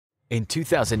In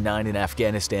 2009 in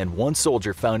Afghanistan, one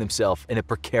soldier found himself in a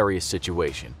precarious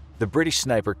situation. The British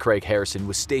sniper Craig Harrison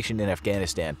was stationed in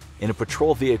Afghanistan in a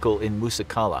patrol vehicle in Musa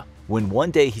Qala when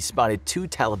one day he spotted two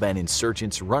Taliban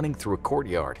insurgents running through a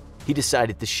courtyard. He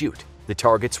decided to shoot. The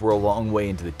targets were a long way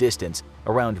into the distance,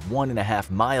 around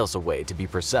 1.5 miles away to be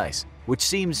precise, which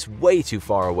seems way too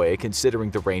far away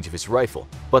considering the range of his rifle.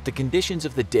 But the conditions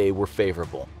of the day were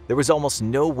favorable. There was almost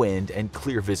no wind and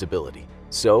clear visibility.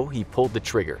 So he pulled the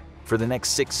trigger. For the next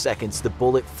 6 seconds, the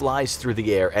bullet flies through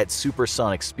the air at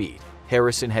supersonic speed.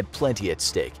 Harrison had plenty at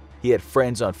stake. He had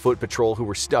friends on foot patrol who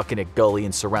were stuck in a gully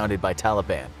and surrounded by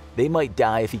Taliban. They might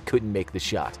die if he couldn't make the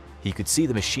shot. He could see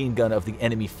the machine gun of the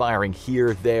enemy firing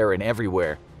here, there, and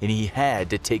everywhere, and he had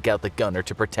to take out the gunner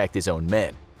to protect his own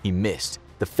men. He missed.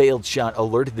 The failed shot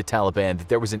alerted the Taliban that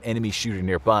there was an enemy shooter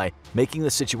nearby, making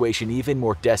the situation even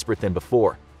more desperate than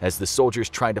before, as the soldiers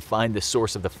tried to find the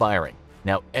source of the firing.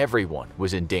 Now everyone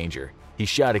was in danger. He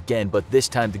shot again, but this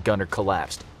time the gunner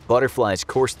collapsed. Butterflies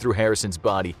coursed through Harrison's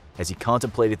body as he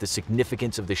contemplated the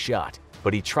significance of the shot,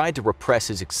 but he tried to repress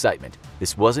his excitement.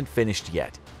 This wasn't finished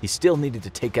yet. He still needed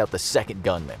to take out the second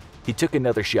gunman. He took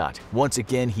another shot. Once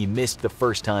again, he missed the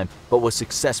first time, but was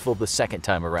successful the second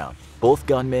time around. Both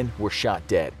gunmen were shot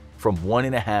dead from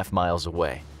 1.5 miles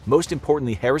away. Most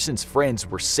importantly, Harrison's friends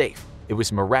were safe. It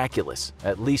was miraculous,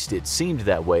 at least it seemed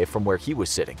that way from where he was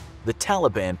sitting. The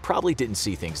Taliban probably didn't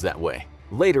see things that way.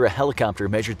 Later, a helicopter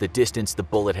measured the distance the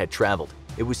bullet had traveled.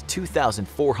 It was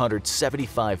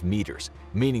 2,475 meters,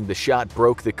 meaning the shot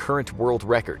broke the current world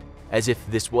record. As if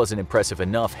this wasn't impressive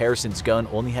enough, Harrison's gun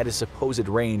only had a supposed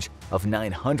range of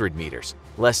 900 meters,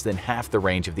 less than half the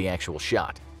range of the actual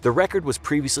shot. The record was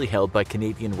previously held by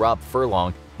Canadian Rob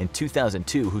Furlong in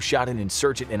 2002, who shot an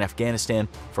insurgent in Afghanistan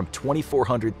from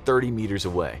 2,430 meters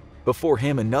away. Before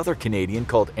him, another Canadian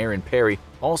called Aaron Perry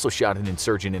also shot an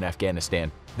insurgent in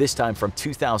Afghanistan, this time from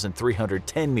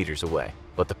 2,310 meters away.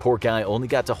 But the poor guy only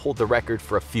got to hold the record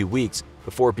for a few weeks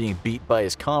before being beat by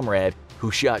his comrade,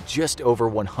 who shot just over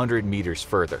 100 meters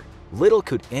further. Little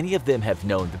could any of them have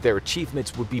known that their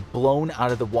achievements would be blown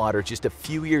out of the water just a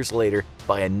few years later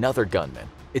by another gunman.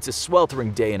 It's a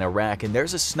sweltering day in Iraq, and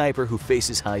there's a sniper who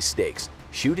faces high stakes.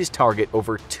 Shoot his target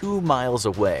over 2 miles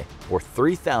away, or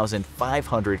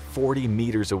 3,540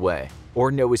 meters away, or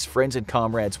know his friends and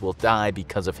comrades will die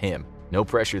because of him. No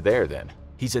pressure there then.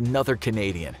 He's another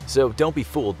Canadian, so don't be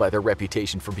fooled by their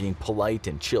reputation for being polite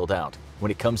and chilled out.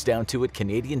 When it comes down to it,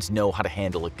 Canadians know how to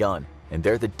handle a gun, and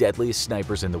they're the deadliest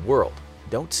snipers in the world.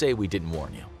 Don't say we didn't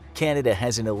warn you. Canada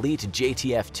has an elite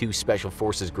JTF-2 Special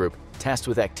Forces group tasked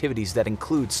with activities that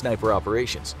include sniper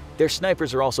operations. Their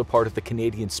snipers are also part of the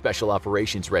Canadian Special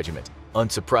Operations Regiment.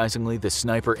 Unsurprisingly, the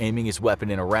sniper aiming his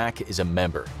weapon in Iraq is a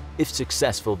member. If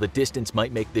successful, the distance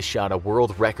might make this shot a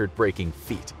world record-breaking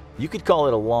feat. You could call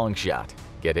it a long shot.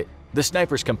 Get it? The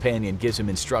sniper's companion gives him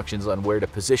instructions on where to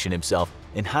position himself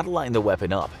and how to line the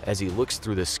weapon up as he looks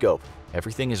through the scope.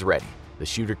 Everything is ready. The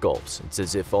shooter gulps. It's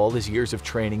as if all his years of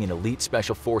training in elite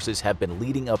special forces have been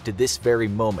leading up to this very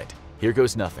moment. Here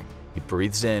goes nothing. He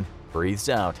breathes in, breathes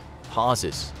out,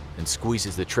 pauses, and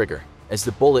squeezes the trigger. As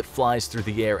the bullet flies through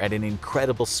the air at an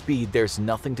incredible speed, there's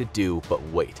nothing to do but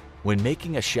wait. When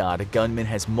making a shot, a gunman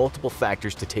has multiple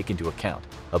factors to take into account.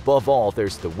 Above all,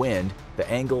 there's the wind, the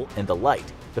angle, and the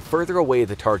light. The further away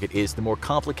the target is, the more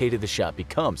complicated the shot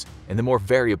becomes, and the more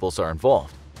variables are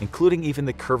involved, including even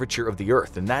the curvature of the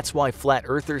earth, and that's why flat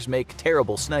earthers make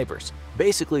terrible snipers.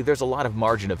 Basically, there's a lot of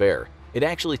margin of error. It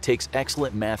actually takes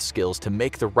excellent math skills to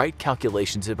make the right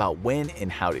calculations about when and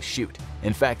how to shoot.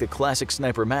 In fact, the classic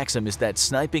sniper maxim is that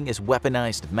sniping is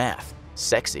weaponized math.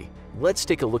 Sexy. Let's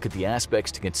take a look at the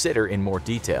aspects to consider in more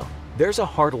detail. There's a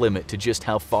hard limit to just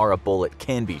how far a bullet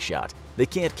can be shot. They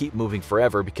can't keep moving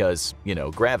forever because,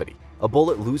 gravity. A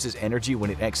bullet loses energy when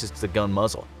it exits the gun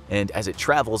muzzle, and as it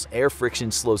travels, air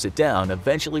friction slows it down,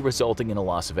 eventually resulting in a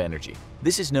loss of energy.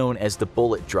 This is known as the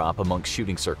bullet drop amongst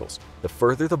shooting circles. The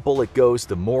further the bullet goes,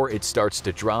 the more it starts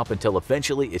to drop until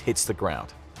eventually it hits the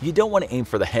ground. You don't want to aim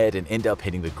for the head and end up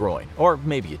hitting the groin, or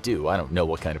maybe you do, I don't know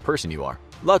what kind of person you are.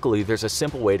 Luckily, there's a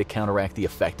simple way to counteract the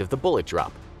effect of the bullet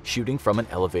drop: shooting from an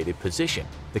elevated position.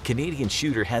 The Canadian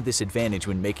shooter had this advantage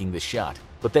when making this shot,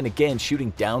 but then again, shooting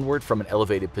downward from an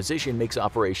elevated position makes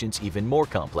operations even more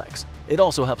complex. It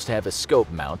also helps to have a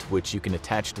scope mount, which you can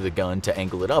attach to the gun to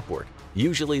angle it upward.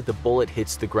 Usually, the bullet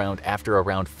hits the ground after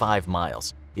around 5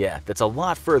 miles. Yeah, that's a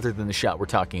lot further than the shot we're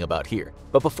talking about here.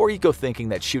 But before you go thinking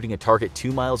that shooting a target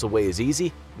 2 miles away is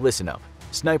easy, listen up.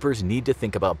 Snipers need to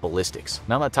think about ballistics.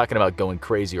 Now, I'm not talking about going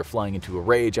crazy or flying into a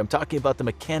rage, I'm talking about the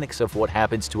mechanics of what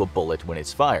happens to a bullet when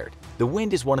it's fired. The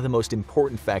wind is one of the most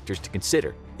important factors to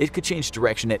consider. It could change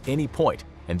direction at any point,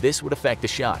 and this would affect the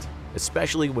shot,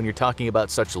 especially when you're talking about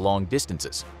such long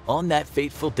distances. On that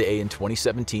fateful day in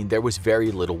 2017, there was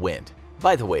very little wind.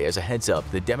 By the way, as a heads up,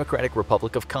 the Democratic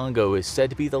Republic of Congo is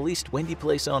said to be the least windy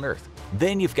place on Earth.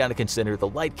 Then you've got to consider the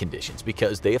light conditions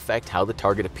because they affect how the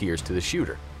target appears to the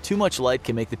shooter. Too much light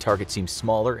can make the target seem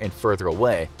smaller and further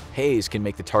away, haze can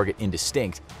make the target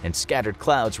indistinct, and scattered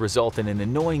clouds result in an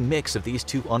annoying mix of these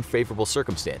two unfavorable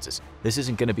circumstances. This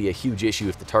isn't going to be a huge issue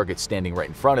if the target's standing right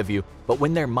in front of you, but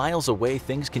when they're miles away,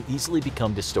 things can easily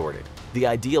become distorted. The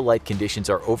ideal light conditions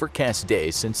are overcast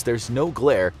days since there's no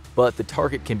glare, but the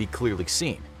target can be clearly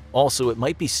seen. Also, it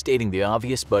might be stating the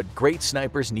obvious, but great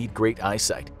snipers need great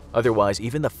eyesight. Otherwise,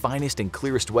 even the finest and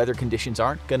clearest weather conditions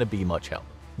aren't going to be much help.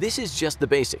 This is just the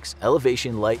basics.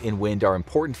 Elevation, light, and wind are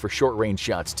important for short-range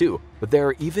shots too, but there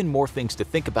are even more things to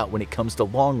think about when it comes to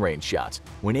long-range shots.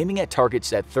 When aiming at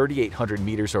targets at 3,800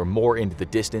 meters or more into the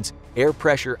distance, air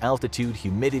pressure, altitude,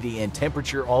 humidity, and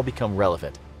temperature all become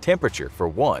relevant. Temperature, for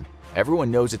one.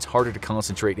 Everyone knows it's harder to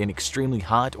concentrate in extremely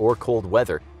hot or cold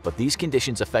weather, but these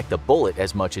conditions affect the bullet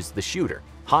as much as the shooter.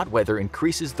 Hot weather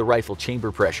increases the rifle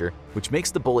chamber pressure, which makes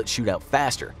the bullet shoot out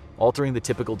faster, altering the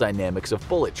typical dynamics of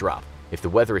bullet drop. If the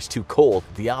weather is too cold,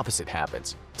 the opposite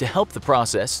happens. To help the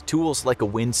process, tools like a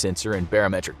wind sensor and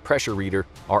barometric pressure reader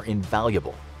are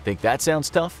invaluable. Think that sounds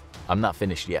tough? I'm not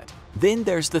finished yet. Then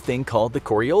there's the thing called the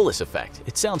Coriolis effect.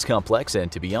 It sounds complex,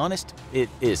 and to be honest, it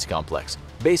is complex.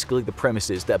 Basically, the premise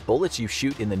is that bullets you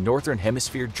shoot in the northern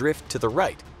hemisphere drift to the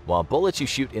right, while bullets you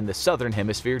shoot in the southern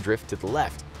hemisphere drift to the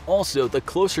left. Also, the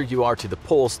closer you are to the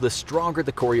poles, the stronger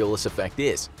the Coriolis effect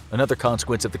is. Another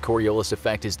consequence of the Coriolis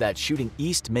effect is that shooting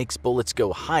east makes bullets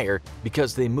go higher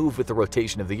because they move with the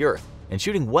rotation of the Earth, and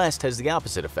shooting west has the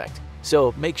opposite effect.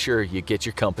 So make sure you get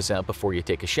your compass out before you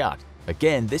take a shot.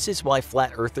 Again, this is why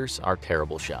flat earthers are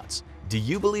terrible shots. Do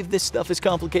you believe this stuff is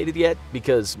complicated yet?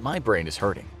 Because my brain is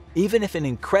hurting. Even if an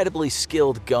incredibly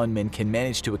skilled gunman can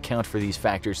manage to account for these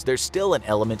factors, there's still an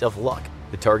element of luck.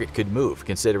 The target could move,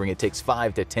 considering it takes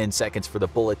 5 to 10 seconds for the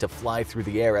bullet to fly through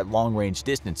the air at long-range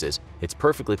distances. It's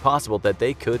perfectly possible that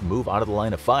they could move out of the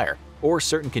line of fire, or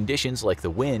certain conditions like the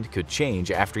wind could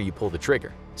change after you pull the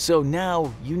trigger. So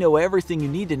now you know everything you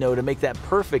need to know to make that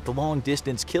perfect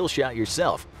long-distance kill shot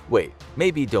yourself. Wait,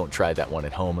 maybe don't try that one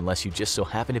at home unless you just so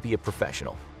happen to be a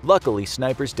professional. Luckily,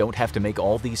 snipers don't have to make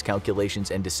all these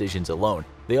calculations and decisions alone.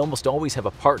 They almost always have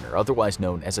a partner, otherwise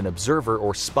known as an observer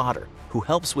or spotter, who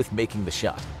helps with making the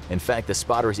shot. In fact, the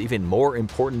spotter is even more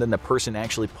important than the person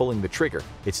actually pulling the trigger.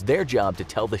 It's their job to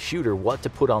tell the shooter what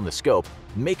to put on the scope,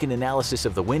 make an analysis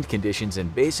of the wind conditions,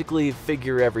 and basically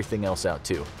figure everything else out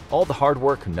too. All the hard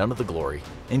work, none of the glory.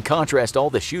 In contrast,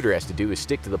 all the shooter has to do is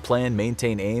stick to the plan,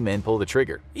 maintain aim, and pull the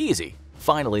trigger. Easy.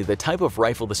 Finally, the type of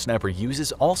rifle the sniper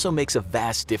uses also makes a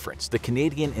vast difference. The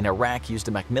Canadian in Iraq used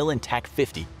a Macmillan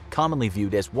TAC-50, commonly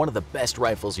viewed as one of the best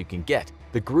rifles you can get.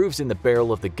 The grooves in the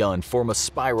barrel of the gun form a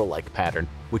spiral-like pattern,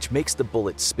 which makes the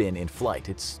bullet spin in flight.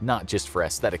 It's not just for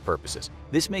aesthetic purposes.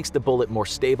 This makes the bullet more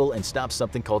stable and stops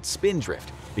something called spin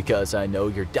drift. Because I know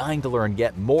you're dying to learn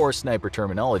yet more sniper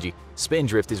terminology, spin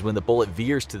drift is when the bullet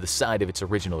veers to the side of its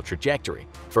original trajectory.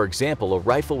 For example, a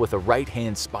rifle with a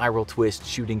right-hand spiral twist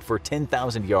shooting for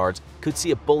 10,000 yards could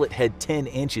see a bullet head 10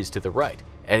 inches to the right.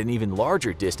 At an even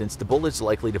larger distance, the bullet's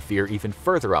likely to veer even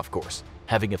further off course.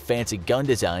 Having a fancy gun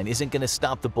design isn't going to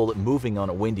stop the bullet moving on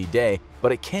a windy day,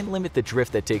 but it can limit the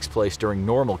drift that takes place during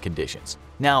normal conditions.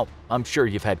 Now, I'm sure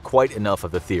you've had quite enough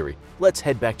of the theory. Let's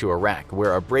head back to Iraq,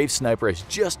 where a brave sniper has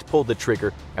just pulled the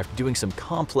trigger after doing some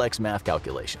complex math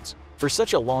calculations. For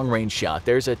such a long-range shot,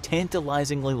 there's a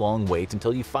tantalizingly long wait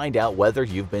until you find out whether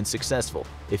you've been successful.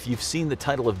 If you've seen the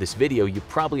title of this video, you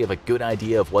probably have a good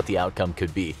idea of what the outcome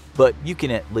could be, but you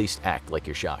can at least act like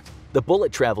you're shocked. The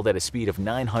bullet traveled at a speed of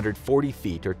 940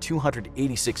 feet or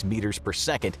 286 meters per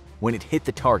second when it hit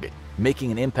the target,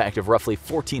 making an impact of roughly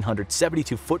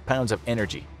 1,472 foot-pounds of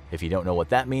energy. If you don't know what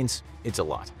that means, it's a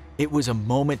lot. It was a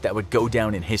moment that would go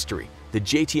down in history. The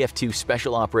JTF-2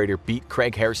 special operator beat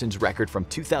Craig Harrison's record from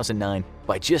 2009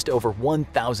 by just over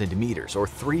 1,000 meters or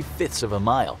 3/5 of a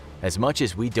mile. As much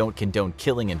as we don't condone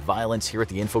killing and violence here at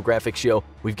the Infographics show,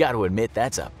 we've got to admit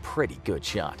that's a pretty good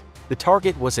shot. The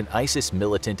target was an ISIS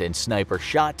militant and sniper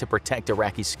shot to protect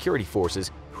Iraqi security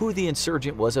forces who the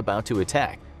insurgent was about to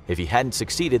attack. If he hadn't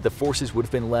succeeded, the forces would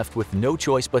have been left with no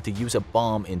choice but to use a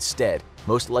bomb instead,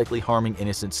 most likely harming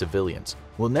innocent civilians.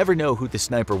 We'll never know who the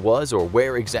sniper was or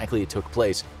where exactly it took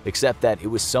place, except that it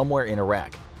was somewhere in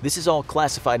Iraq. This is all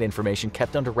classified information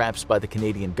kept under wraps by the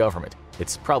Canadian government.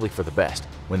 It's probably for the best.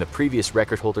 When the previous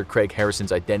record holder Craig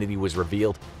Harrison's identity was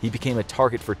revealed, he became a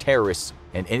target for terrorists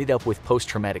and ended up with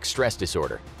post-traumatic stress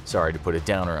disorder. Sorry to put a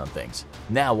downer on things.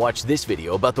 Now watch this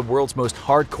video about the world's most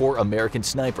hardcore American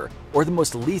sniper, or the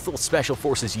most lethal special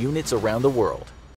forces units around the world.